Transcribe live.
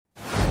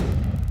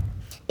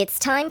It's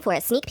time for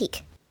a sneak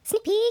peek.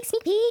 Sneak peek,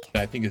 sneak peek.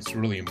 I think it's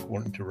really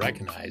important to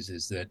recognize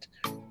is that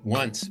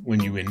when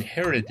you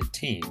inherit a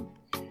team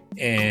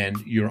and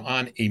you're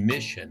on a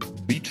mission,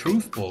 be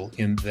truthful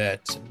in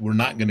that we're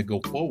not going to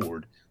go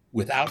forward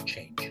without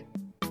change.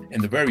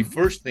 And the very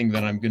first thing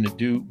that I'm going to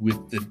do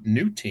with the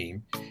new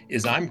team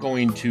is I'm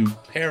going to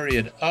pair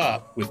it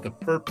up with the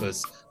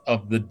purpose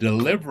of the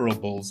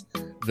deliverables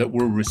that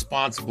we're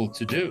responsible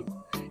to do.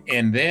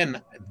 And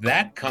then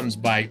that comes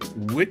by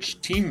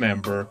which team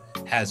member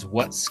has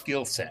what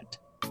skill set.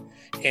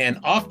 And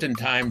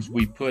oftentimes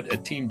we put a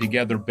team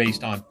together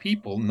based on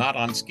people, not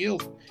on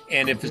skills.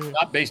 And if it's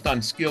not based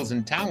on skills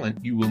and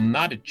talent, you will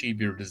not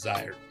achieve your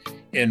desired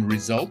end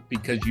result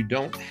because you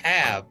don't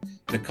have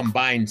the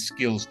combined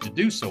skills to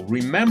do so.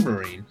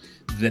 Remembering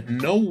that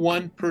no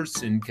one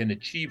person can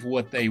achieve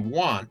what they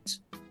want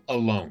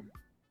alone.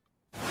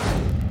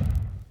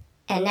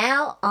 And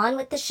now, on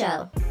with the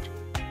show.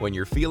 When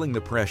you're feeling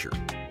the pressure,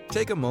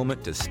 take a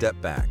moment to step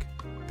back,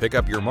 pick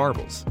up your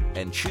marbles,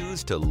 and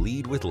choose to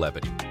lead with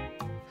levity.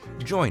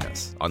 Join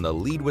us on the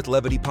Lead with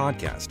Levity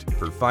podcast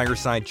for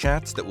fireside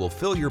chats that will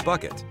fill your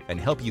bucket and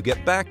help you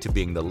get back to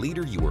being the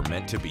leader you were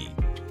meant to be.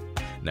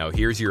 Now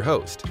here's your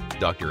host,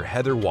 Dr.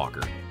 Heather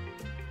Walker.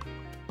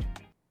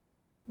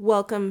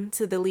 Welcome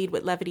to the Lead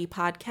with Levity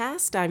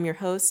podcast. I'm your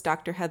host,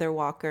 Dr. Heather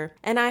Walker,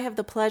 and I have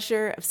the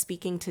pleasure of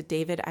speaking to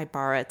David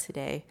Ibarra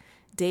today.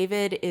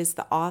 David is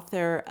the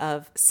author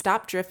of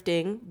Stop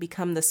Drifting,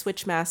 Become the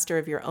Switchmaster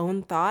of Your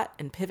Own Thought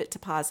and Pivot to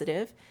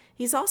Positive.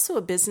 He's also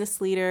a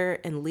business leader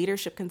and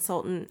leadership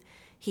consultant.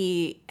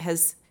 He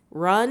has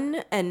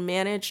run and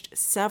managed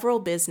several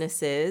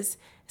businesses.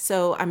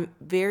 So I'm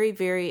very,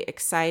 very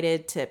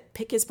excited to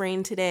pick his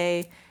brain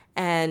today.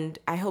 And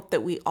I hope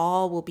that we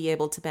all will be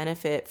able to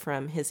benefit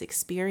from his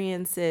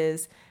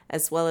experiences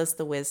as well as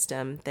the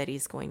wisdom that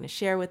he's going to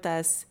share with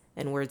us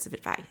and words of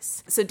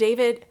advice. So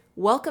David,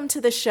 welcome to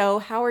the show.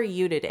 How are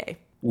you today?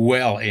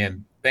 Well,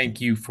 and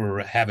thank you for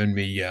having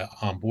me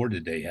on board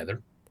today,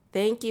 Heather.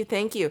 Thank you.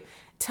 Thank you.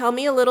 Tell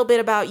me a little bit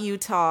about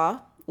Utah.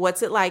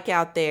 What's it like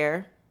out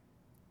there?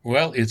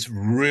 Well, it's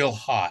real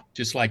hot,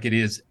 just like it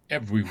is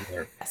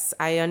everywhere. Yes,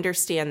 I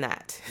understand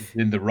that.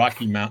 In the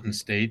Rocky Mountain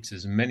states,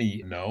 as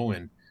many know,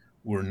 and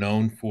we're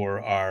known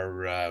for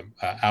our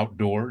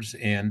outdoors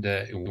and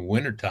in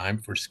wintertime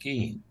for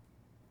skiing.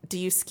 Do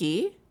you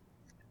ski?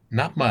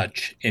 Not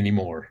much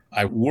anymore.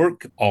 I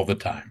work all the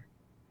time.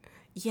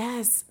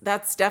 Yes,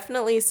 that's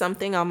definitely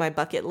something on my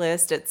bucket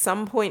list. At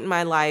some point in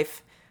my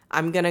life,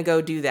 I'm going to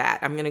go do that.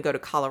 I'm going to go to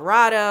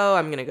Colorado.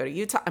 I'm going to go to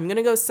Utah. I'm going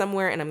to go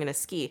somewhere and I'm going to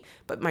ski.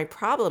 But my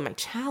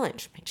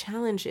challenge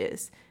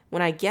is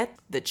when I get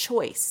the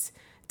choice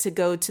to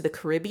go to the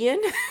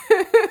Caribbean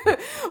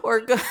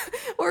or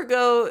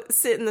go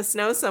sit in the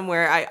snow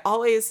somewhere, I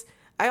always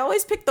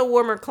pick the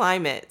warmer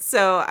climate.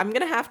 So I'm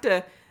going to have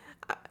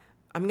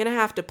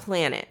to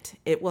plan it.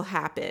 It will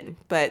happen.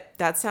 But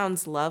that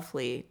sounds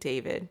lovely,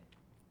 David.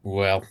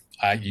 Well,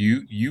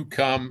 you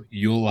come,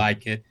 you'll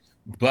like it,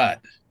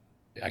 but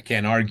I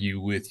can't argue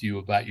with you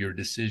about your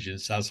decision.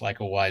 Sounds like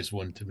a wise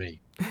one to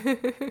me.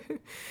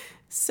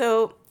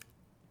 So,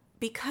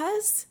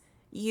 because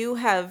you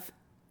have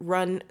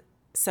run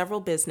several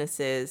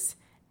businesses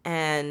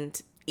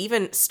and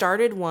even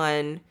started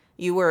one,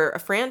 you were a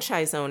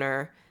franchise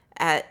owner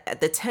at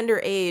the tender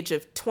age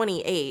of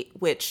 28,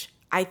 which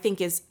I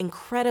think is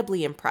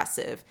incredibly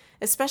impressive,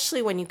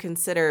 especially when you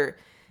consider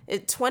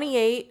at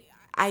 28,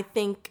 I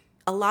think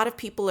a lot of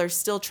people are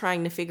still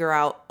trying to figure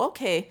out,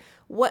 okay,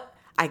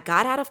 I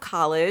got out of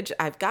college,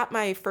 I've got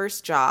my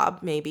first job,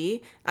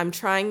 maybe. I'm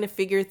trying to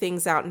figure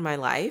things out in my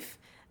life.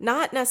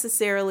 Not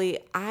necessarily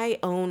I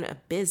own a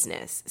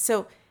business.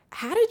 So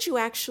how did you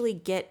actually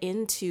get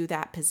into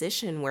that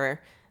position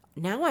where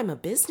now I'm a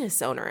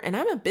business owner and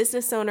I'm a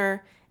business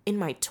owner in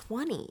my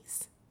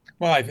 20s?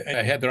 Well,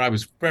 Heather, I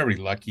was very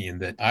lucky in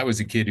that I was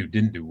a kid who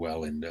didn't do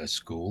well in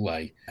school.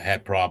 I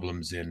had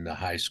problems in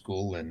high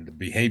school and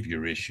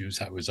behavior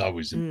issues. I was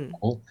always in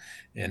trouble.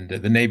 And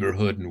the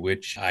neighborhood in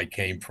which I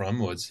came from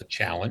was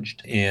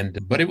challenged.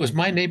 But it was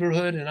my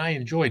neighborhood and I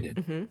enjoyed it.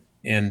 Mm-hmm.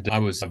 And I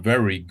was a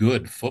very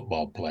good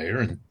football player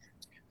and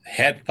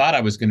had thought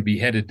I was going to be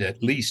headed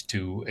at least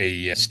to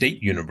a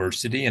state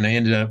university. And I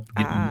ended up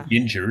getting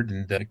injured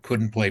and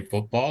couldn't play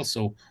football.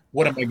 So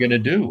what am I going to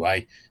do?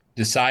 I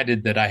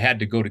decided that I had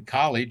to go to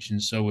college.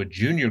 And so a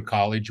junior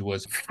college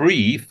was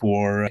free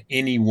for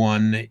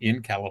anyone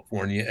in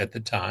California at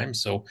the time.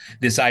 So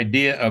this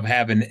idea of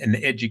having an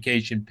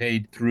education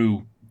paid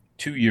through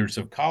 2 years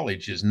of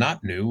college is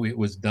not new. It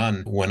was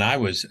done when I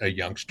was a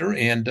youngster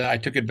and I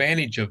took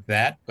advantage of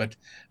that. But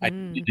I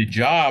needed a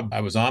job.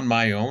 I was on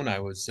my own. I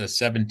was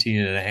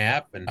 17 and a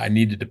half and I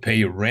needed to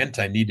pay a rent.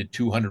 I needed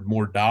 $200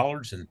 more.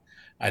 And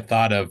I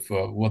thought of,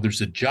 there's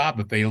a job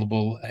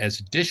available as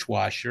a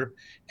dishwasher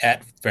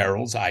at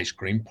Farrell's Ice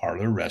Cream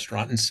Parlor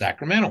Restaurant in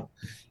Sacramento.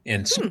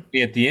 And so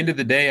at the end of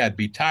the day, I'd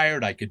be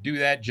tired. I could do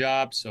that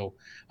job. So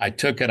I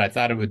took it. I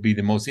thought it would be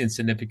the most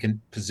insignificant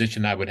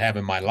position I would have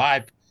in my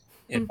life.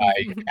 And by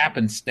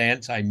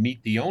happenstance, I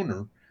meet the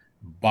owner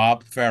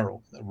Bob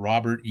Farrell,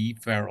 Robert E.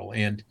 Farrell.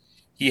 And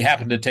he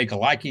happened to take a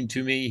liking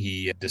to me.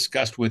 He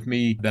discussed with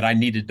me that I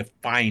needed to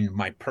find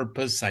my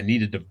purpose. I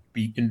needed to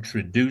be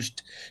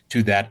introduced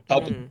to that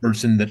other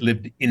person that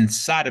lived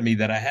inside of me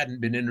that I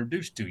hadn't been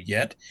introduced to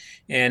yet.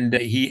 And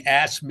he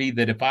asked me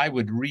that if I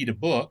would read a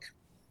book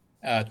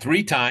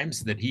 3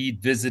 times, that he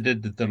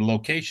visited the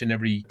location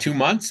every 2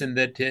 months, and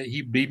that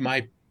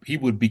he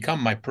would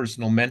become my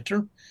personal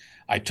mentor.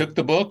 I took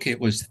the book. It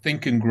was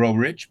Think and Grow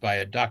Rich by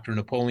a Dr.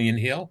 Napoleon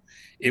Hill.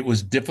 It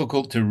was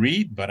difficult to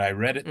read, but I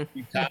read it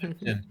 3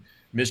 times, and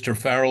Mr.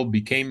 Farrell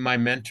became my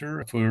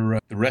mentor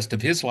for the rest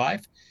of his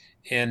life.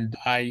 And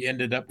I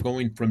ended up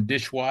going from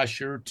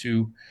dishwasher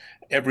to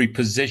every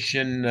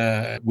position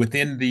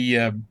within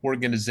the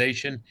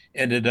organization,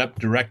 ended up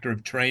director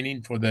of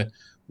training for the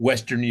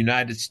Western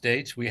United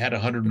States. We had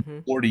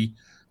 140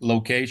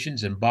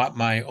 locations, and bought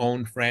my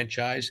own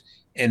franchise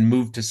and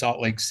moved to Salt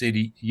Lake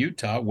City,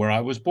 Utah, where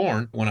I was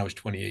born when I was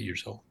 28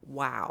 years old.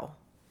 Wow.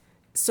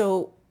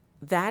 So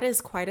that is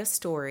quite a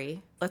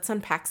story. Let's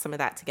unpack some of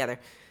that together.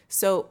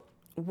 So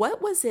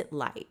what was it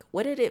like?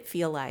 What did it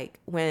feel like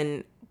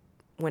when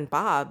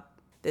Bob,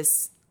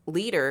 this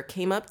leader,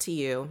 came up to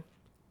you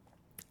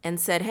and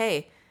said,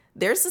 hey,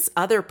 there's this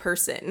other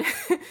person?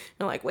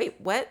 You're like, wait,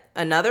 what?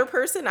 Another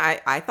person?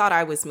 I thought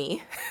I was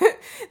me.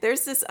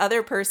 There's this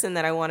other person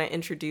that I want to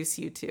introduce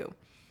you to.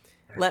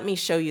 Let me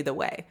show you the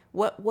way.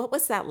 What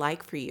was that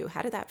like for you?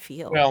 How did that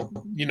feel? Well,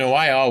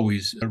 I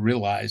always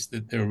realized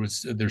that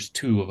there's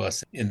two of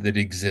us that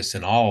exists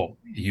in all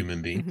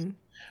human beings. Mm-hmm.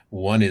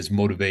 One is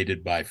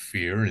motivated by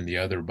fear and the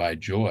other by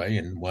joy,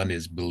 and one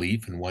is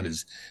belief and one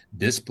is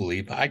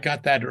disbelief. I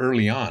got that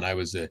early on. I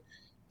was a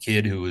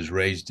kid who was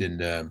raised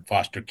in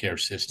foster care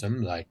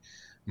systems. My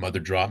mother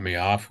dropped me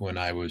off when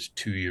I was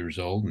 2 years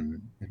old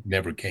and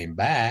never came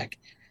back.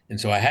 And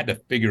so I had to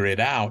figure it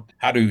out,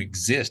 how to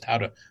exist, how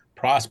to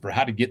prosper,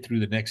 how to get through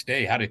the next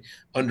day, how to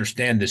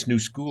understand this new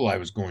school I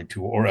was going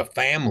to, or a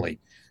family.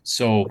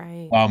 So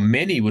while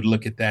many would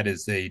look at that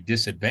as a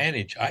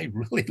disadvantage, I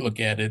really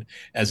look at it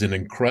as an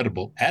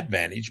incredible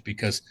advantage,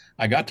 because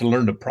I got to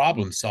learn to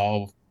problem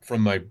solve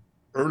from my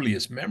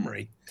earliest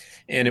memory.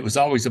 And it was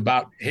always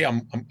about, hey,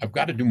 I've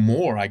got to do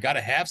more. I got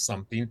to have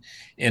something.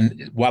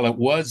 And while it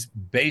was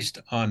based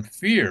on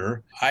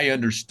fear, I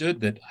understood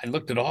that I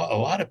looked at a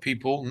lot of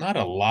people, not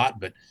a lot,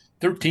 but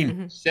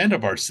 13%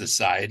 of our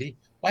society.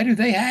 Why do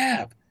they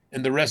have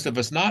and the rest of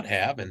us not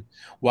have? And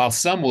while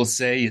some will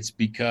say it's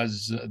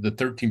because the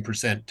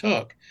 13%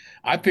 took,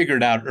 I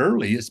figured out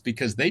early it's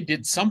because they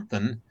did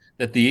something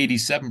that the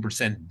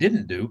 87%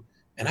 didn't do.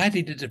 And I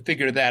needed to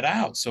figure that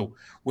out. So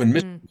when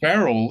Mr.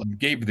 Farrell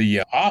gave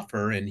the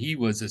offer and he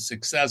was a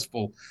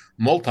successful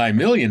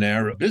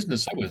multimillionaire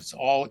business, I was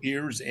all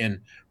ears and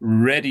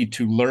ready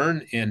to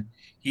learn. And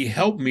he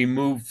helped me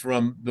move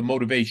from the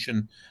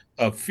motivation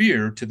of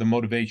fear to the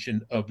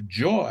motivation of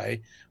joy,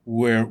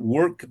 where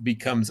work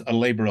becomes a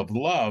labor of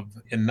love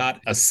and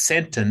not a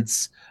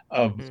sentence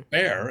of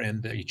despair.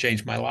 And he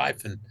changed my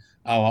life, and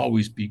I'll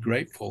always be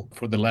grateful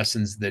for the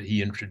lessons that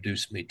he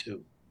introduced me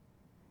to.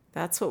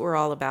 That's what we're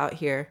all about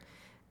here.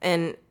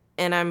 And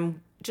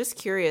I'm just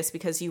curious,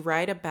 because you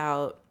write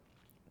about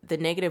the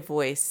negative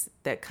voice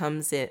that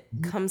comes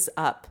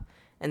up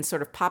and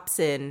sort of pops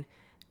in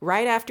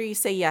right after you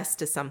say yes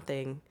to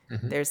something.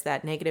 There's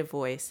that negative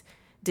voice.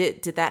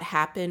 Did that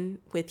happen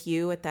with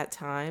you at that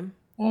time?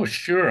 Oh,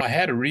 sure. I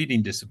had a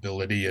reading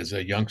disability as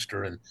a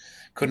youngster and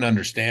couldn't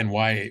understand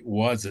why it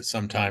was that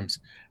sometimes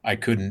I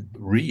couldn't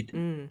read.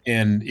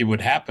 And it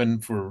would happen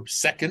for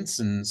seconds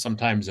and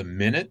sometimes a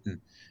minute,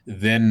 and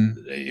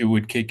then it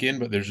would kick in.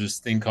 But there's this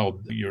thing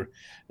called you're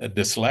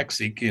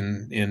dyslexic,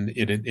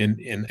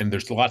 and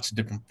there's lots of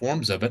different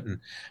forms of it. And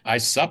I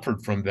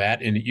suffered from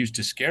that, and it used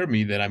to scare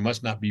me that I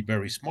must not be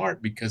very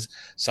smart because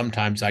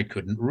sometimes I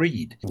couldn't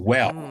read.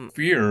 Well,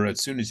 fear,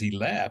 as soon as he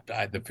left,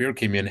 the fear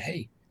came in,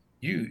 hey,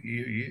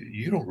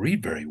 you don't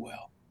read very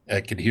well.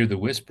 I could hear the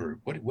whisper.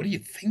 What are you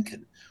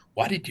thinking?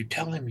 Why did you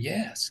tell him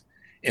yes?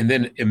 And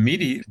then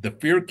immediately the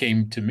fear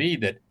came to me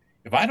that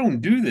if I don't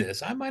do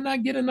this, I might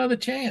not get another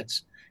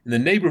chance. In the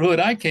neighborhood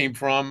I came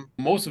from,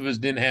 most of us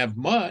didn't have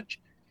much.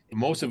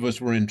 Most of us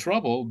were in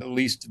trouble, at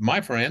least my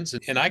friends,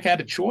 and I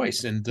had a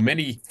choice. And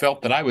many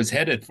felt that I was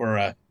headed for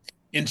a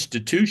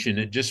institution.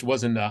 It just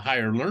wasn't a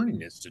higher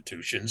learning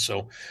institution.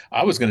 So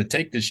I was going to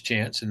take this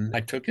chance, and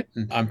I took it.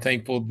 And I'm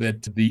thankful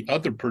that the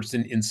other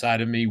person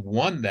inside of me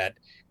won that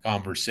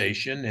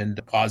conversation, and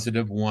the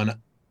positive won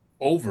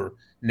over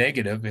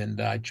negative, and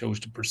I chose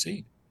to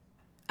proceed.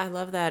 I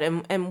love that.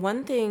 And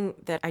one thing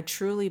that I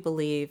truly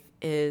believe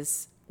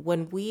is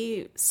when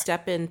we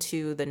step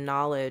into the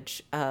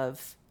knowledge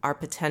of our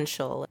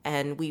potential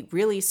and we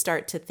really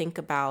start to think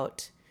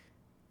about,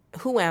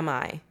 who am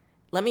I?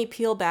 Let me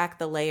peel back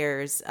the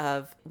layers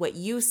of what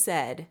you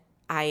said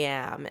I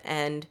am,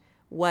 and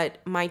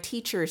what my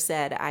teacher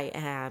said I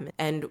am,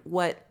 and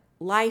what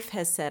life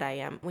has said I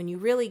am. When you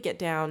really get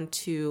down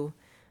to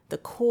the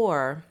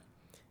core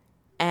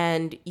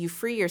and you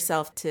free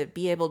yourself to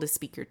be able to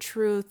speak your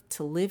truth,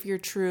 to live your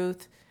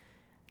truth,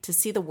 to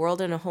see the world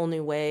in a whole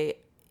new way,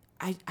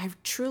 I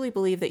truly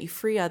believe that you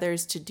free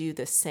others to do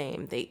the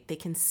same. They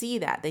can see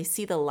that. They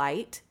see the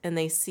light and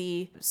they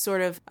see sort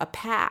of a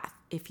path,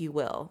 if you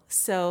will.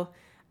 So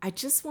I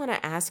just want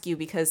to ask you,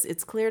 because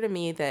it's clear to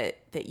me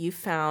that you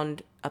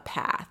found a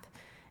path.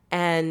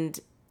 And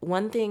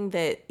one thing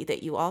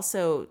that you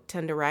also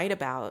tend to write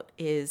about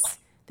is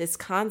this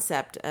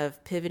concept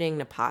of pivoting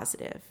to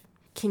positive.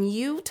 Can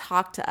you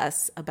talk to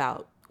us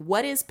about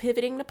what is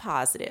pivoting to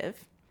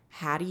positive?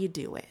 How do you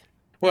do it?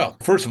 Well,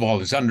 first of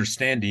all, is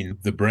understanding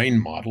the brain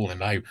model.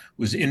 And I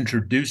was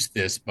introduced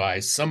this by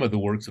some of the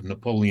works of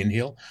Napoleon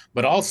Hill,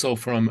 but also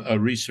from a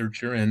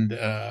researcher and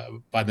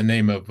by the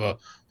name of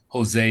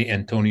Jose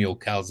Antonio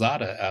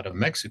Calzada out of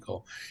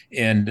Mexico.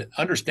 And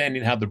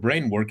understanding how the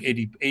brain works,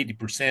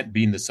 80%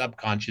 being the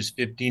subconscious,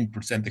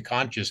 15% the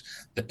conscious,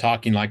 the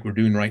talking like we're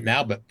doing right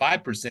now, but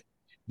 5%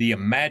 the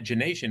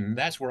imagination, and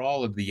that's where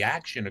all of the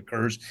action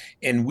occurs.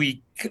 And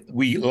we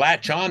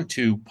latch on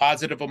to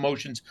positive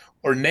emotions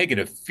or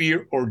negative,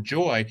 fear or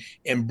joy,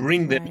 and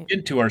bring them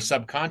into our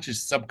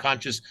subconscious.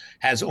 Subconscious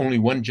has only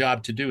one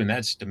job to do, and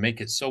that's to make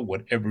it so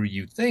whatever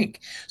you think.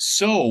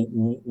 So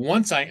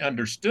once I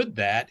understood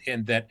that,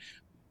 and that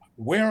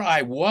where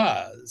I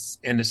was,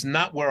 and it's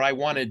not where I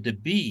wanted to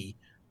be,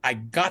 I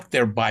got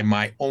there by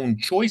my own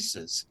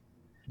choices.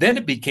 Then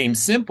it became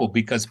simple,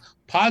 because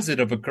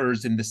positive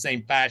occurs in the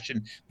same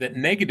fashion that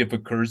negative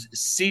occurs,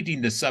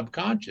 seeding the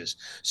subconscious.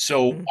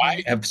 So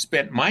I have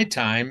spent my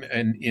time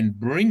in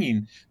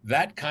bringing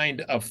that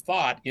kind of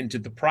thought into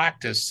the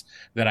practice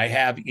that I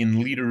have in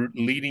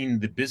leading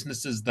the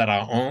businesses that I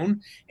own,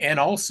 and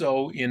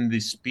also in the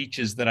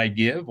speeches that I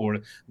give, or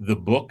the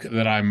book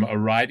that I'm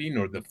writing,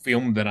 or the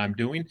film that I'm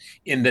doing,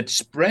 in that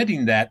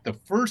spreading that the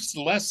first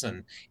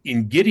lesson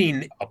in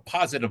getting a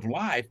positive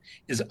life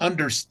is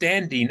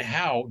understanding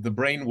how the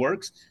brain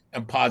works,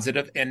 and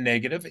positive and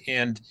negative.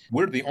 And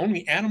we're the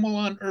only animal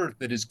on earth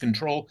that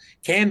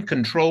can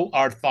control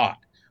our thought.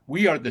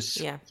 We are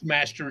the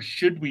masters,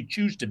 should we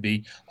choose to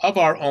be, of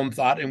our own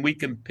thought, and we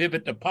can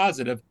pivot to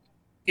positive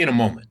in a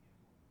moment.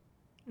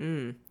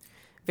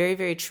 Very,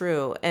 very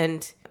true.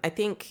 And I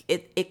think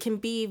it can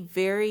be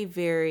very,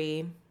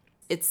 very,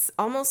 it's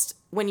almost,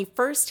 when you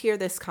first hear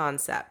this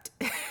concept,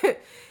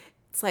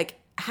 it's like,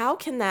 how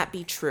can that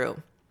be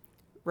true?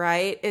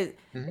 Right?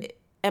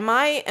 Am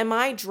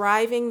I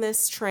driving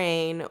this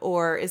train,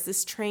 or is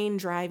this train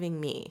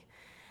driving me?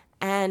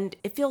 And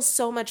it feels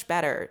so much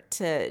better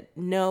to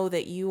know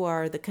that you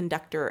are the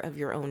conductor of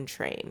your own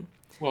train.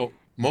 Well,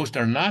 most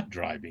are not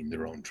driving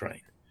their own train.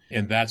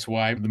 And that's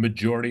why the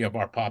majority of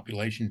our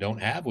population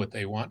don't have what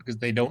they want, because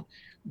they don't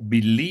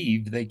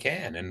believe they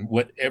can. And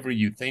whatever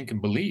you think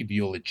and believe,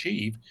 you'll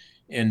achieve.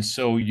 And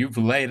so you've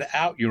laid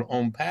out your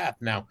own path.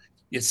 Now,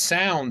 it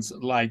sounds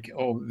like,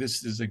 oh,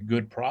 this is a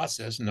good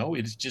process. No,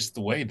 it's just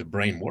the way the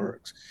brain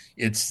works.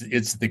 It's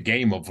the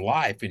game of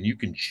life, and you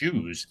can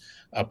choose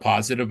a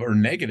positive or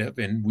negative.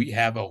 And we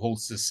have a whole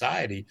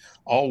society.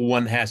 All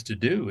one has to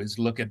do is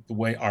look at the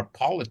way our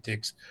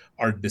politics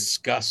are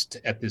discussed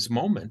at this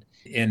moment,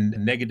 and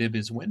negative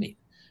is winning.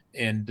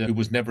 And it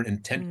was never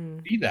intended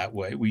to be that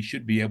way. We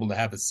should be able to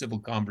have a civil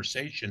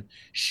conversation,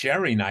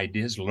 sharing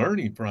ideas,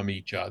 learning from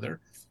each other.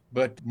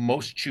 But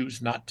most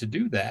choose not to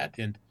do that.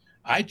 And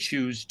I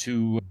choose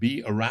to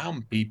be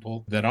around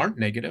people that aren't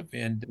negative.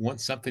 And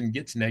once something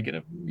gets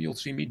negative, you'll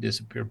see me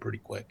disappear pretty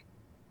quick.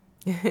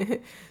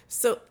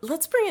 So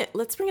let's bring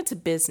it to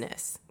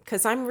business,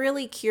 because I'm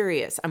really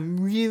curious. I'm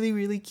really,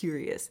 really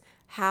curious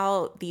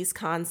how these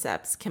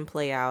concepts can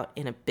play out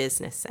in a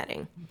business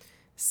setting.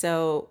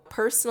 So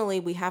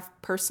personally, we have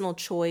personal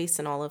choice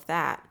and all of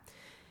that.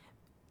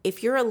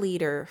 If you're a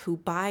leader who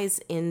buys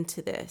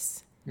into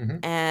this,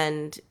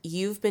 and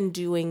you've been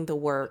doing the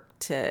work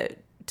to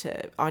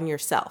on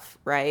yourself,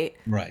 right?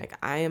 Like,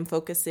 I am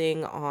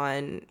focusing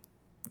on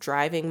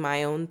driving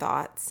my own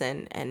thoughts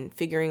and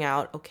figuring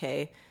out,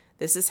 okay,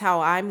 this is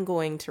how I'm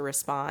going to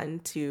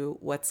respond to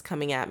what's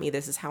coming at me.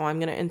 This is how I'm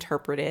going to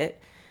interpret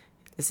it.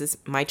 This is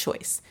my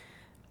choice.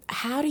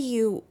 How do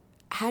you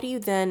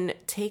then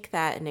take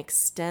that and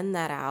extend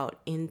that out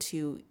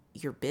into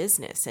your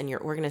business and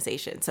your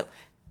organization? So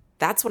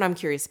that's what I'm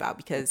curious about,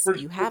 because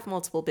you have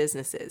multiple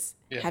businesses.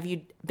 Yeah. Have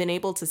you been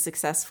able to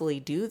successfully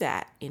do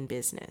that in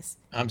business?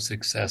 I'm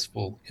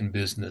successful in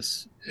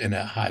business in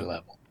a high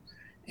level.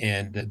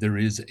 And there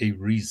is a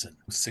reason.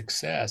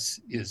 Success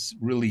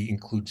really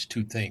includes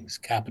two things: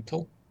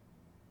 capital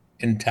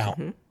and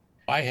talent.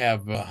 I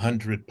have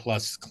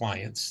 100+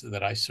 clients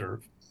that I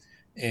serve.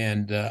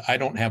 And I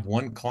don't have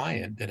one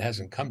client that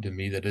hasn't come to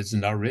me that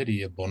isn't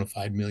already a bona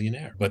fide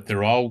millionaire. But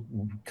they're all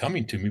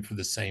coming to me for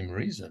the same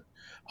reason.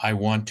 I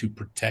want to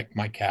protect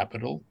my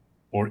capital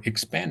or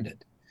expand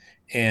it.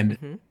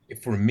 And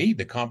for me,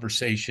 the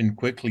conversation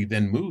quickly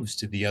then moves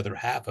to the other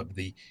half of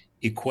the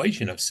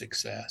equation of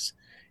success.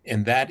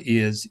 And that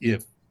is,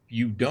 if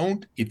you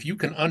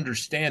can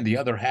understand the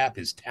other half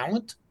is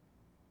talent,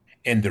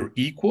 and they're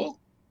equal,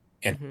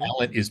 and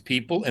talent is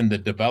people and the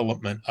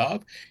development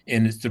of,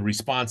 and it's the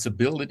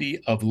responsibility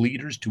of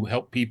leaders to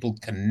help people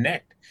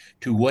connect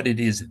to what it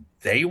is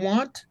they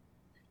want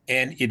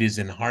and it is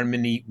in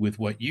harmony with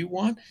what you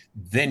want,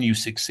 then you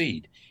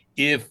succeed.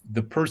 If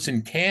the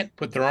person can't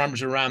put their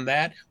arms around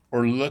that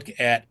or look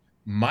at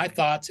my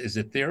thoughts as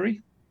a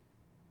theory,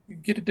 you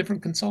get a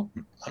different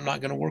consultant. I'm not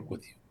going to work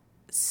with you.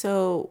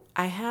 So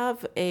I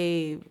have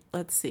a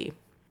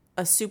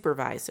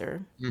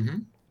supervisor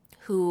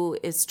who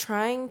is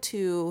trying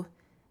to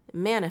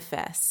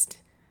manifest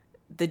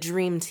the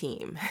dream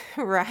team,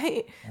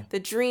 right? The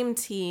dream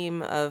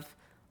team of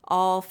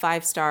all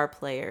 5-star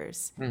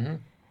players.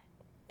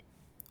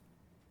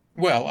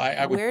 Well,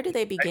 I would, where do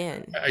they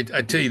begin? I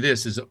tell you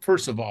this is that,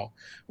 first of all,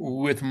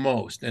 with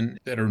most and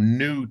that are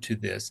new to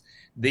this,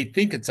 they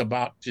think it's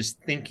about just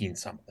thinking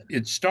something.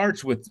 It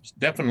starts with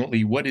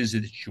definitely what is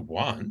it that you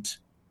want.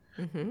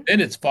 Then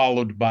it's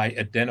followed by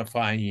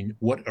identifying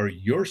what are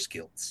your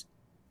skills.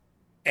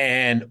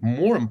 And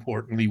more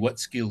importantly, what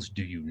skills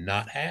do you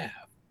not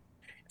have?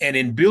 And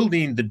in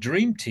building the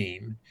dream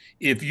team,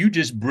 if you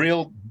just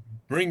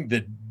bring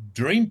the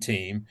dream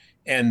team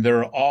and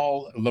they're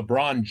all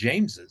LeBron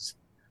Jameses,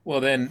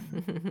 well,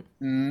 then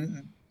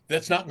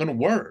that's not going to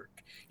work.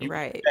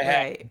 Right.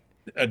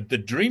 The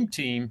dream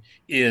team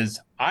is,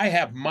 I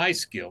have my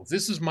skills.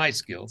 This is my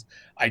skills.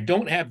 I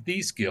don't have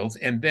these skills.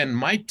 And then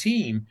my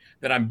team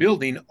that I'm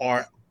building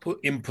are put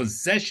in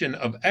possession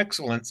of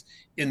excellence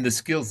in the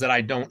skills that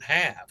I don't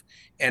have.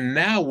 And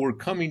now we're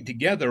coming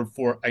together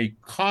for a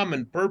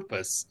common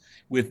purpose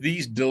with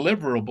these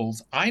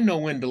deliverables. I know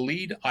when to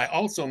lead. I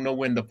also know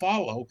when to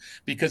follow,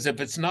 because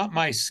if it's not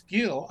my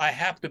skill, I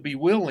have to be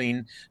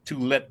willing to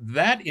let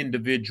that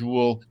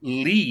individual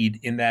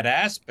lead in that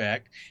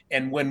aspect.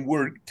 And when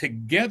we're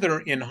together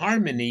in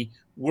harmony,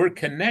 we're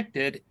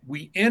connected,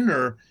 we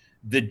enter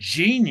the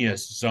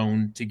genius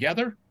zone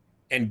together,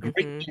 and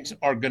great things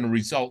are going to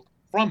result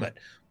from it.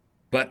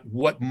 But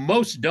what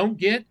most don't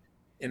get,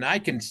 and I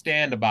can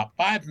stand about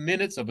 5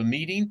 minutes of a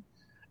meeting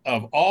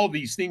of all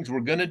these things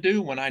we're going to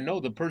do when I know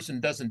the person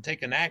doesn't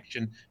take an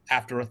action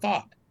after a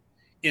thought.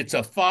 It's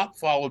a thought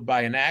followed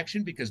by an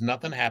action, because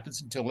nothing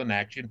happens until an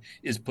action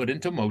is put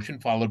into motion,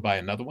 followed by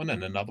another one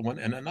and another one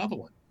and another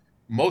one.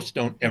 Most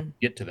don't ever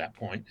get to that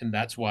point, and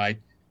that's why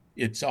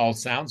it all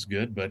sounds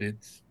good, but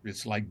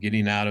it's like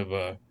getting out of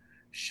a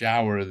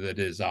shower that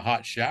is a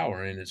hot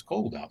shower and it's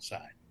cold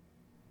outside.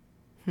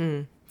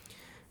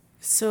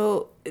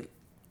 So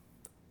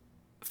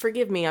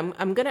forgive me,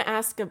 I'm going to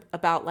ask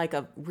about like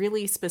a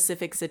really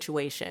specific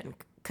situation,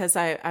 because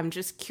I'm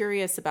just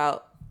curious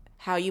about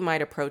how you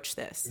might approach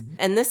this.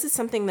 And this is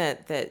something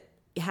that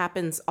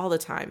happens all the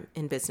time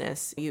in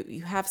business.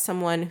 You have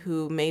someone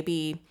who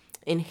maybe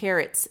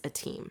inherits a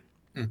team.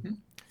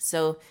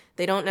 So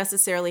they don't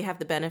necessarily have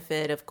the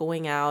benefit of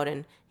going out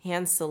and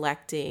hand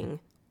selecting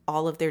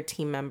all of their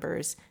team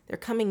members. They're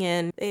coming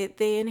in,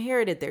 they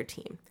inherited their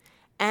team.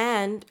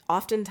 And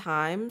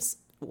oftentimes,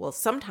 well,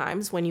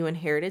 sometimes when you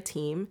inherit a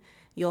team,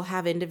 you'll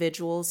have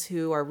individuals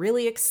who are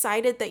really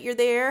excited that you're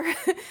there.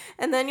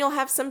 And then you'll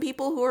have some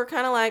people who are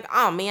kind of like,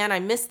 oh man, I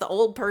miss the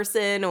old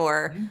person,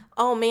 or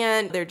oh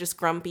man, they're just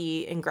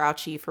grumpy and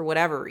grouchy for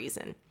whatever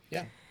reason.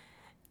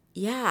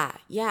 Yeah.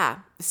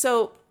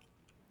 So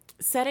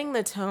setting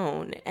the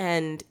tone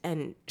and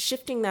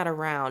shifting that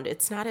around,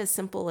 it's not as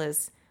simple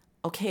as,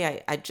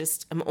 okay,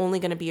 I'm only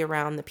going to be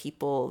around the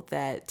people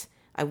that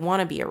I want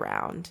to be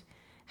around.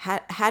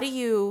 How do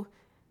you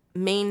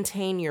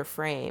maintain your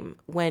frame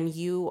when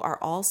you are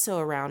also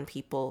around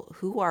people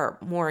who are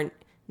more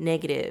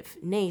negative,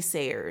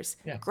 naysayers,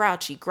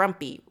 grouchy,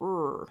 grumpy?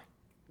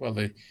 Well,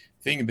 the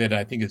thing that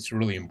I think it's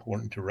really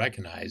important to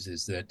recognize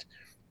is that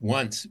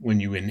when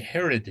you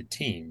inherit a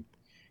team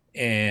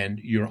and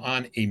you're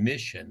on a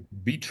mission,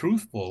 be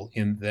truthful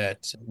in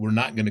that we're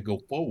not going to go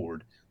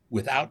forward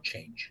without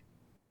change.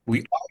 We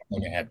are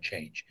going to have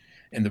change.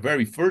 And the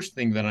very first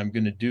thing that I'm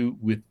going to do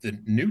with the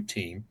new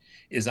team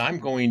is I'm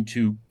going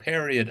to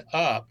pair it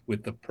up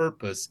with the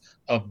purpose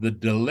of the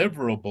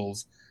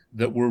deliverables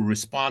that we're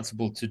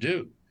responsible to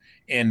do.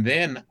 And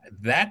then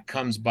that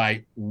comes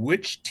by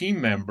which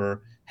team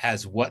member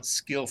has what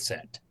skill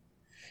set.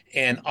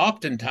 And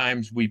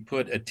oftentimes we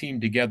put a team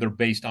together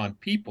based on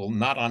people,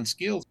 not on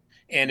skills.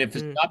 And if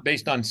it's not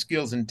based on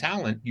skills and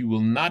talent, you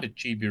will not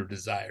achieve your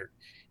desired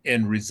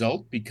end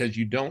result, because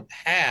you don't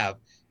have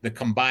the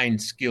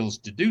combined skills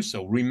to do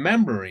so,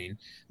 remembering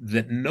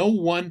that no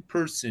one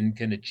person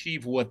can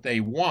achieve what they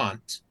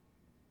want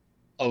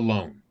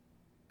alone,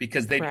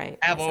 because they don't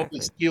have all the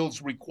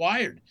skills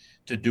required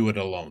to do it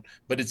alone.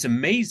 But it's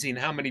amazing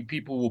how many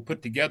people will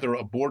put together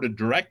a board of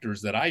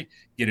directors that I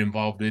get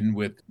involved in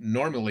with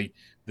normally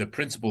the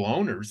principal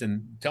owners,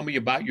 and tell me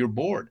about your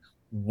board.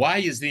 Why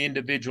is the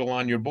individual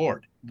on your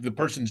board? The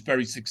person's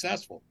very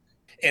successful.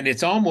 And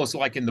it's almost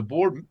like in the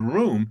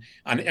boardroom,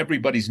 on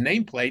everybody's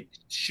nameplate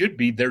should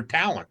be their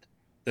talent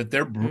that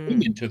they're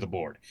bringing to the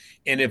board.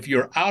 And if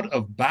you're out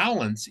of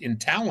balance in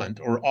talent,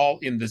 or all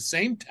in the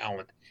same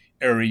talent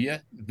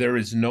area, there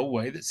is no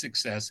way that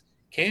success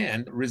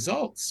can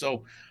result.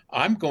 So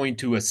I'm going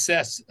to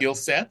assess skill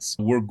sets.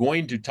 We're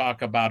going to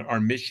talk about our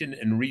mission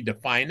and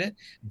redefine it.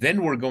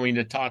 Then we're going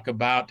to talk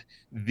about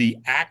the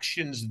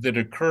actions that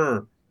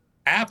occur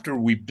after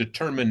we've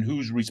determined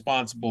who's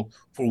responsible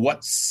for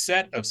what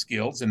set of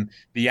skills and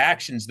the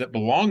actions that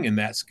belong in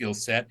that skill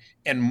set,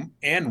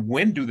 and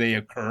when do they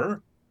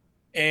occur.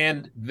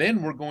 And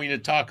then we're going to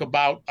talk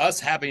about us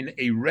having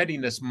a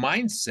readiness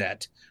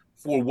mindset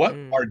for what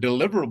our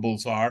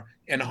deliverables are.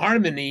 And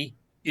harmony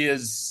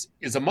is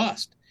a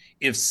must.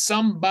 If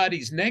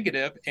somebody's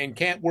negative and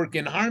can't work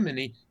in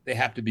harmony, they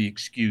have to be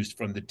excused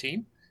from the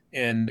team.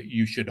 And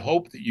you should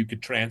hope that you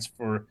could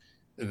transfer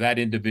that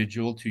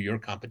individual to your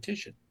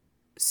competition.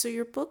 So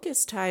your book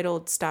is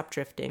titled Stop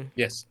Drifting.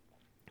 Yes.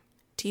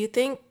 Do you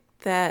think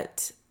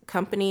that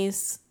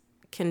companies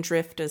can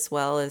drift as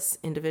well as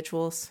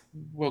individuals?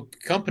 Well,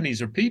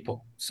 companies are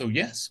people. So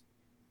yes.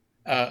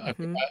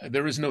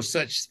 There is no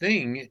such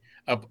thing.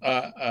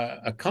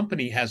 A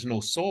company has no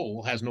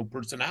soul, has no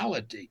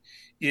personality.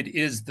 It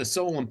is the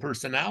soul and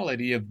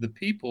personality of the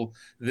people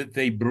that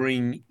they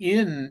bring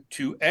in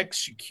to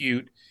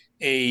execute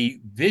a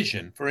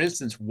vision. For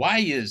instance, why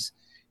is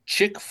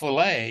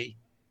Chick-fil-A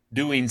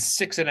doing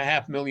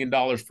 $6.5 million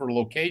per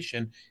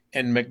location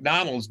and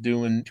McDonald's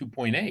doing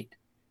 2.8?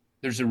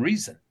 There's a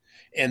reason.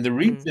 And the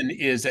reason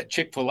is that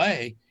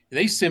Chick-fil-A,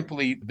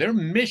 their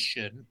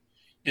mission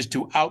is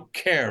to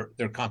outcare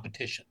their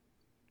competition.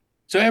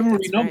 So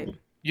everybody knows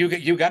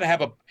right. you got to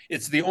have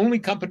it's the only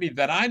company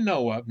that I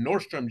know of.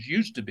 Nordstrom's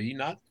used to be,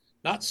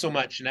 not so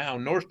much now.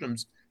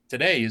 Nordstrom's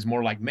today is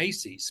more like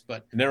Macy's,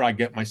 but there I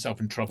get myself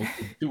in trouble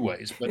in two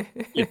ways, but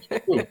it's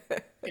true.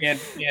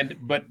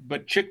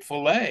 But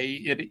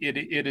Chick-fil-A,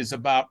 it is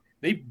about,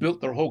 they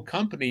built their whole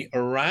company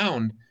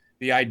around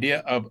the idea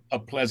of a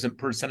pleasant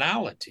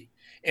personality.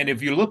 And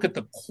if you look at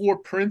the core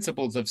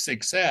principles of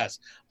success,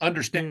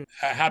 understand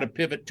how to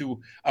pivot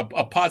to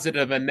a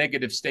positive and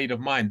negative state of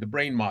mind, the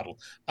brain model,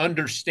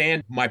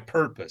 understand my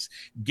purpose,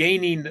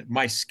 gaining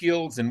my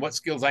skills and what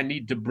skills I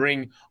need to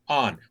bring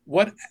on,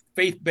 what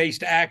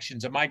faith-based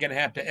actions am I going to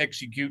have to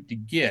execute to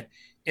get,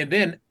 and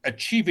then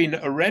achieving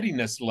a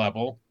readiness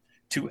level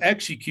to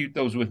execute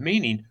those with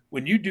meaning.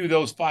 When you do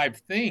those 5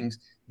 things,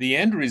 the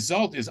end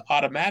result is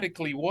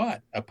automatically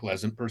what? A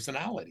pleasant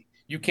personality.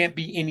 You can't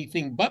be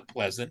anything but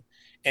pleasant.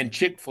 And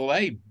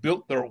Chick-fil-A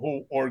built their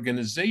whole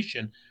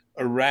organization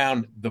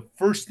around the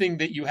first thing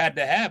that you had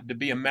to have to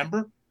be a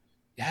member.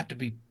 You have to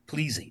be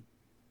pleasing,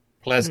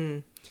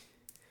 pleasant.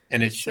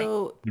 And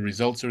the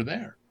results are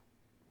there.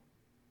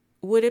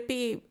 Would it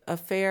be a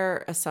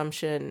fair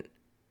assumption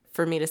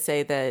for me to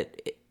say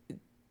that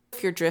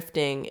if you're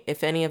drifting,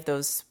 if any of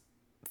those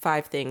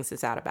 5 things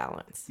is out of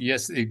balance?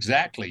 Yes,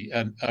 exactly.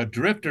 A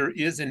drifter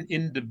is an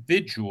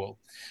individual.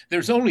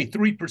 There's only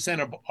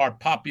 3% of our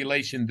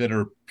population that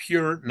are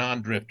pure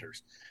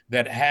non-drifters,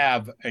 that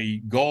have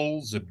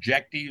goals,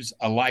 objectives,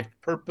 a life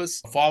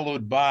purpose,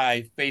 followed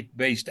by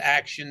faith-based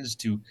actions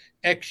to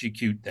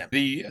execute them.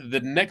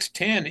 The next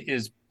 10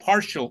 is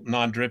partial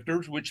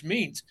non-drifters, which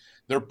means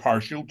they're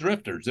partial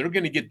drifters. They're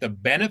going to get the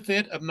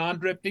benefit of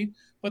non-drifting,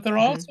 but they're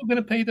also going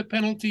to pay the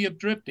penalty of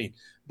drifting.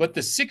 But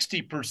the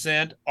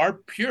 60% are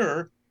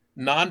pure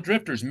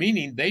non-drifters,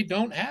 meaning they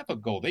don't have a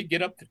goal. They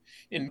get up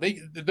and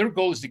their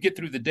goal is to get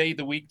through the day,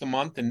 the week, the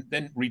month, and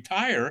then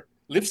retire,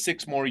 live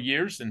 6 more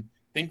years and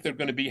think they're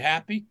going to be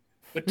happy.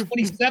 But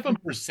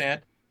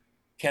 27%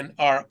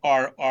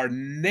 are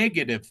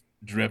negative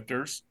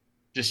drifters,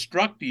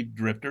 destructive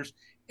drifters,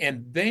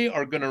 and they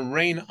are going to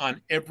rain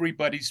on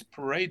everybody's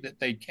parade that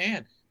they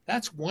can.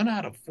 That's 1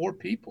 out of 4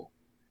 people.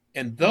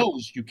 And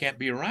those you can't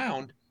be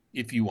around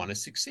if you want to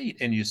succeed.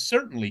 And you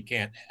certainly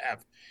can't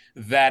have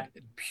that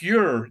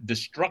pure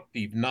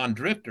destructive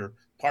non-drifter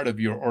part of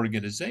your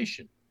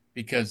organization,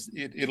 because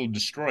it'll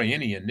destroy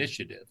any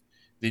initiative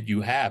that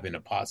you have in a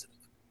positive.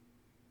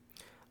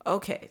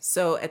 Okay,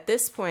 so at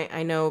this point,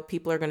 I know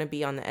people are going to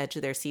be on the edge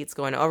of their seats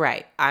going, all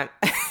right,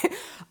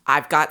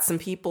 I've got some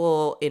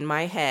people in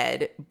my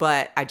head,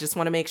 but I just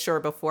want to make sure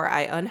before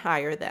I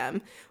unhire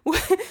them.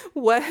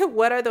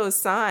 What are those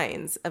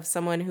signs of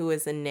someone who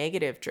is a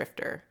negative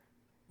drifter?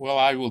 Well,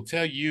 I will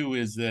tell you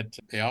is that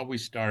they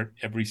always start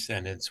every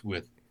sentence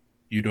with,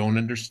 you don't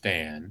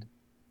understand.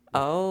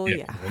 Oh,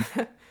 yeah.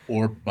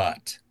 Or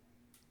but.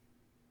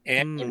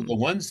 And they're the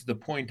ones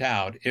that point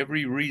out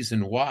every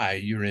reason why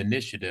your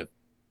initiative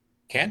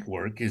can't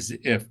work is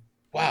if,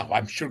 wow,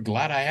 I'm sure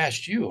glad I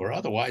asked you, or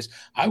otherwise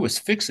I was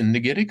fixing to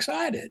get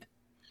excited.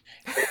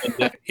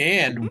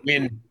 And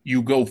when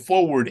you go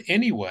forward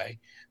anyway,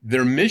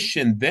 their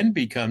mission then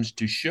becomes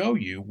to show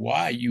you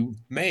why you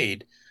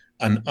made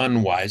an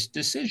unwise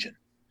decision.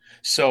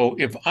 So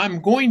if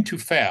I'm going to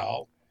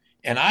fail,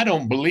 and I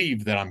don't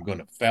believe that I'm going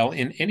to fail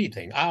in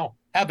anything, I'll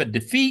have a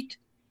defeat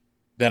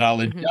that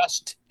I'll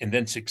adjust and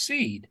then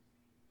succeed.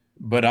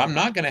 But I'm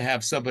not going to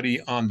have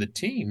somebody on the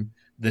team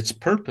that's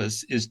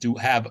purpose is to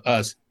have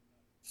us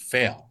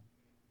fail.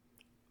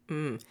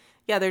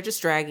 Yeah, they're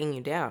just dragging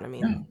you down. I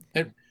mean,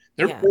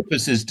 their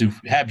purpose is to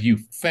have you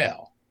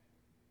fail.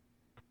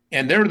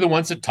 And they're the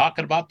ones that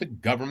talking about the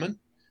government.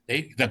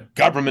 The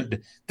government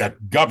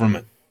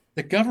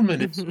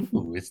is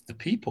who? It's the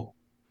people.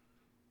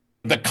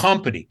 The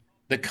company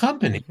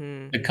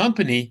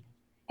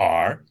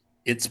are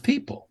its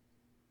people.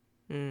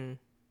 Mm.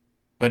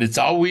 But it's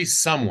always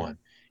someone.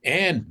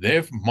 And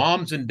their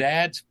moms and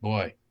dads,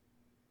 boy,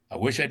 I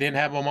wish I didn't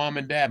have a mom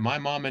and dad. My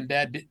mom and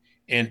dad did.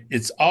 And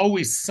it's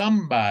always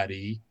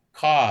somebody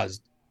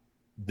caused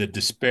the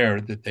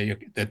despair that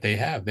they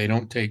have. They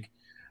don't take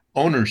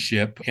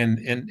ownership, and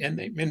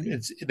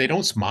they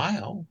don't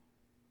smile.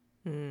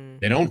 Mm.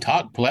 They don't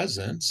talk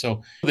pleasant.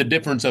 So the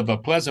difference of a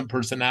pleasant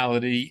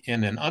personality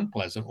and an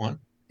unpleasant one,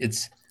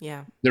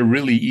 Yeah. they're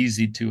really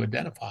easy to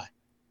identify.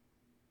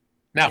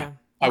 Now, Yeah.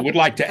 I would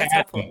like to That's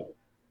add helpful.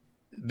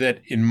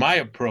 that in my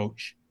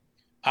approach,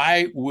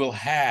 I will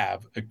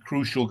have a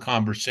crucial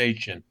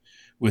conversation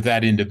with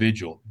that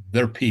individual.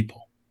 They're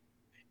people,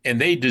 and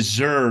they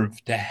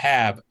deserve to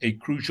have a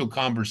crucial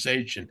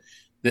conversation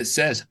that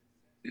says,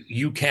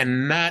 you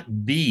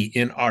cannot be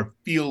in our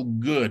feel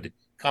good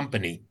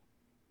company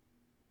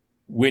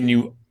when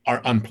you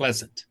are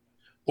unpleasant,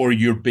 or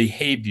your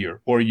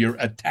behavior, or your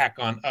attack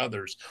on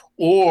others,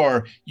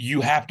 or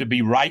you have to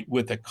be right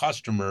with a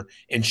customer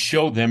and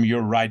show them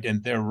you're right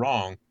and they're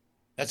wrong.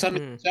 That's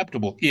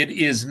unacceptable. It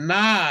is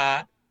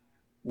not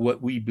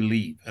what we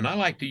believe. And I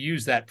like to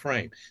use that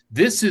frame.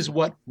 This is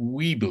what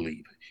we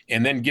believe,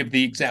 and then give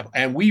the example.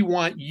 And we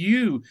want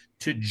you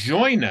to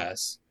join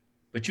us,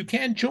 but you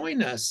can't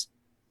join us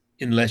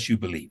unless you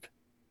believe.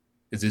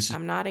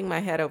 I'm nodding my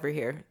head over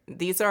here.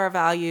 These are our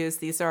values,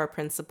 these are our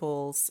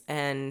principles,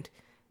 and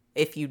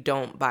if you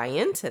don't buy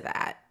into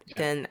that,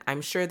 then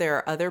I'm sure there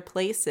are other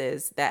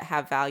places that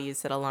have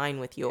values that align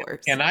with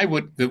yours. And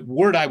the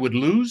word I would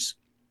lose,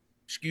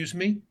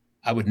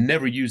 I would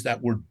never use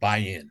that word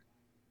buy-in.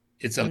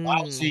 It's a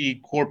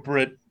lousy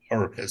corporate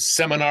or a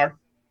seminar.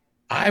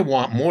 I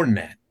want more than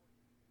that.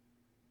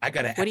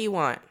 What do you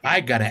want?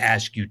 I got to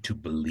ask you to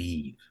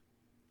believe.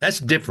 That's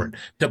different.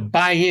 To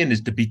buy in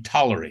is to be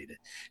tolerated.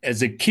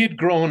 As a kid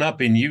growing up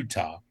in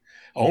Utah,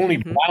 only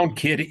brown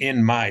kid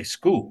in my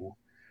school,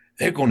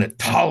 they're going to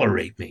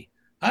tolerate me.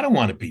 I don't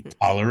want to be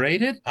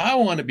tolerated. I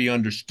want to be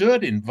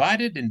understood,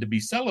 invited, and to be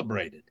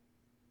celebrated.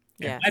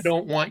 Yes. And I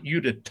don't want you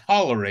to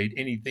tolerate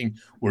anything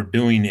we're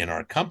doing in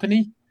our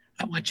company.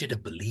 I want you to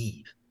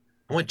believe.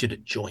 I want you to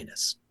join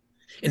us.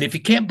 And if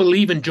you can't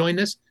believe and join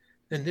us,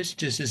 then this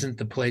just isn't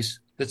the place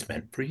that's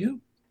meant for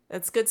you.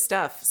 That's good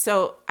stuff.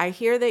 So I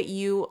hear that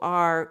you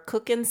are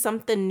cooking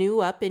something new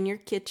up in your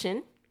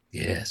kitchen.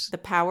 Yes. The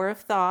Power of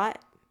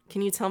Thought.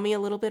 Can you tell me a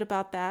little bit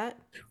about that?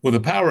 Well, the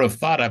Power of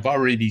Thought, I've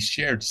already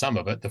shared some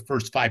of it, the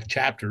first 5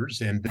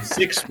 chapters, and the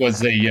 6th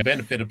was a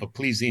benefit of a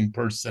pleasing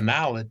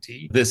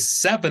personality. The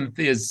 7th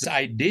is the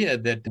idea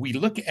that we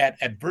look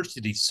at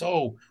adversity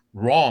so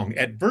wrong.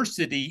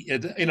 Adversity,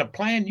 in a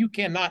plan, you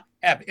cannot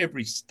have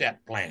every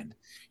step planned.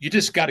 You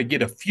just got to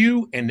get a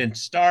few and then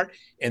start,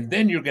 and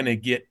then you're going to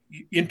get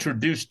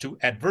introduced to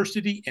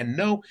adversity and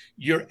know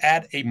you're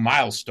at a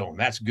milestone.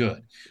 That's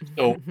good.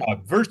 So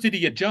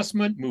adversity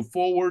adjustment, move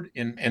forward,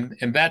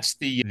 and that's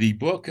the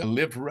book.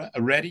 Live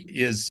Ready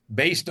is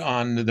based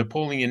on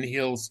Napoleon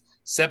Hill's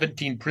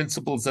 17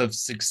 Principles of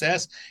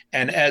Success.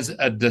 And as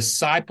a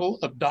disciple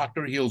of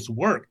Dr. Hill's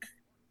work,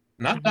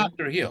 not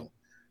Dr. Hill,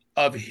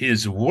 of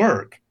his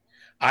work,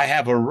 I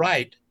have a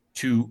right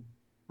to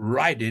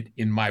write it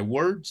in my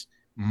words,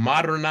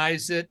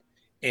 modernize it,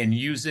 and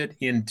use it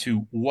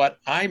into what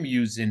I'm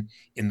using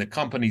in the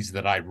companies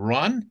that I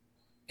run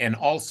and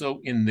also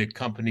in the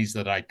companies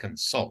that I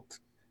consult.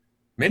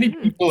 Many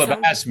people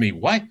have asked me,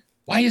 why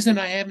I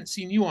haven't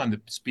seen you on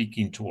the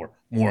speaking tour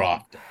more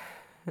often?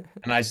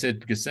 And I said,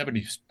 because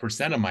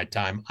 70% of my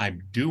time,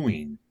 I'm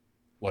doing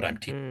what I'm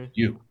teaching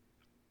you.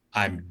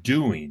 I'm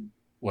doing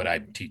what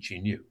I'm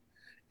teaching you.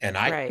 And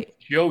I can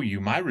show you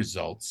my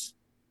results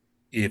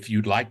if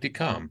you'd like to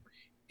come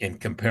and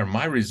compare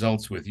my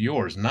results with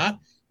yours, not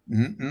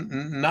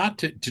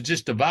to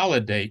just to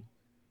validate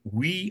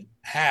we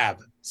have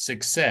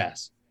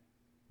success,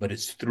 but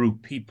it's through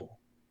people.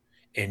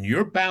 And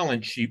your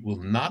balance sheet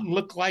will not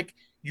look like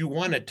you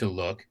want it to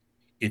look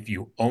if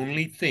you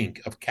only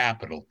think of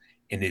capital.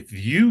 And if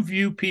you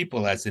view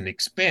people as an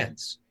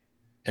expense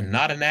and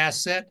not an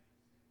asset,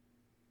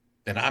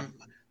 then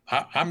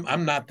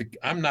I'm not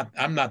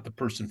the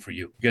person for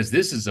you, because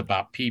this is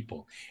about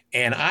people.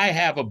 And I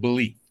have a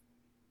belief.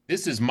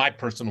 This is my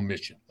personal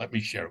mission. Let me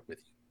share it with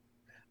you.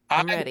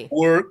 I'm ready.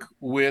 Work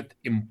with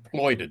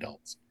employed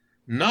adults,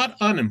 not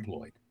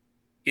unemployed,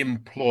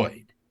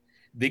 employed,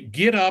 that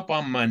get up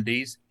on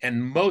Mondays,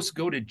 and most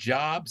go to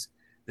jobs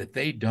that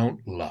they don't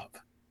love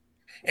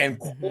and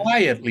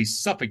quietly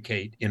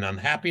suffocate in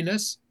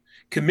unhappiness,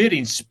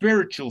 committing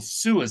spiritual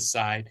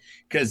suicide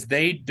because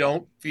they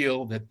don't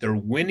feel that they're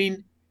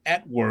winning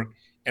at work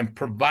and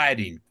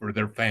providing for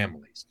their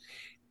families.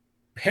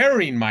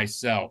 Pairing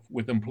myself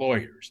with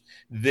employers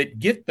that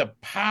get the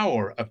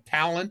power of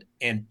talent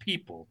and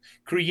people,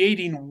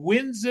 creating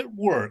wins at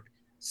work,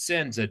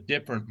 sends a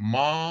different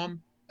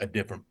mom, a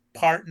different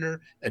partner,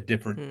 a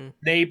different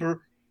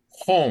neighbor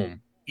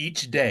home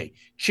each day.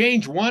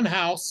 Change one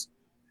house,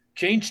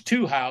 change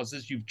 2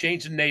 houses, you've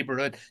changed a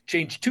neighborhood,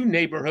 change 2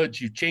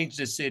 neighborhoods, you've changed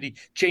a city,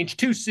 change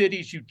 2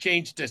 cities, you've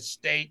changed a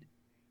state.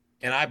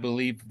 And I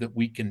believe that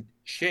we can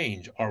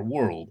change our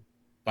world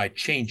by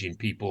changing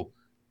people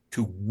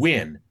to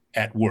win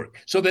at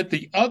work, so that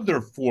the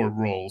other 4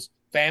 roles,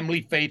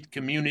 family, faith,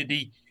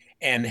 community,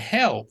 and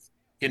health,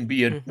 can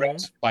be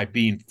addressed by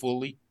being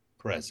fully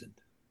present.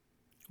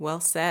 Well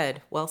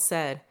said. Well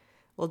said.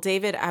 Well,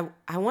 David,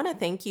 I want to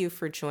thank you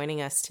for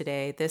joining us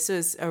today. This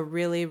was a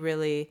really,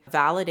 really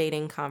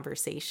validating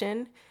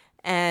conversation.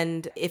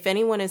 And if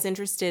anyone is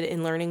interested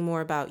in learning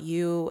more about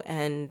you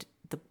and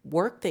the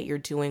work that you're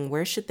doing,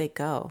 where should they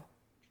go?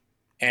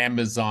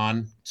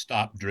 Amazon,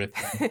 Stop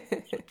Drifting.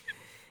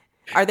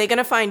 Are they going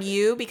to find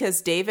you?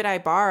 Because David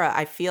Ibarra,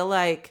 I feel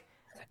like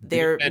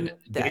David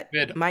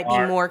might be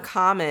more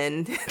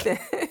common.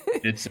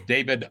 It's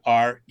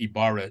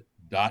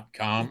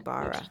davidribarra.com,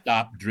 Ibarra.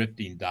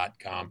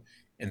 stopdrifting.com.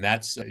 And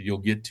that's, you'll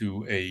get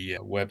to a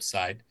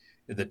website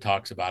that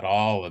talks about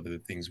all of the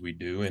things we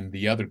do. And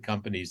the other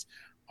companies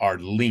are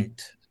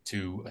linked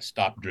to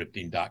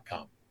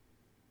stopdrifting.com.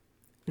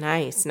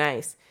 Nice,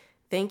 nice.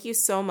 Thank you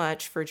so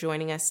much for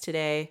joining us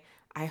today.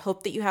 I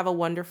hope that you have a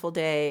wonderful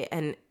day.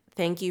 And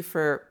thank you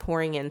for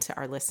pouring into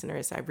our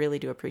listeners. I really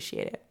do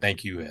appreciate it.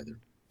 Thank you, Heather.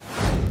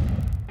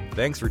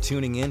 Thanks for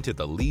tuning in to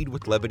the Lead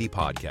with Levity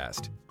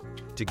podcast.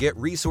 To get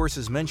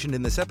resources mentioned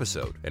in this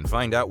episode and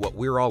find out what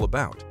we're all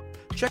about,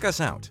 check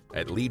us out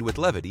at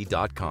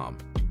leadwithlevity.com.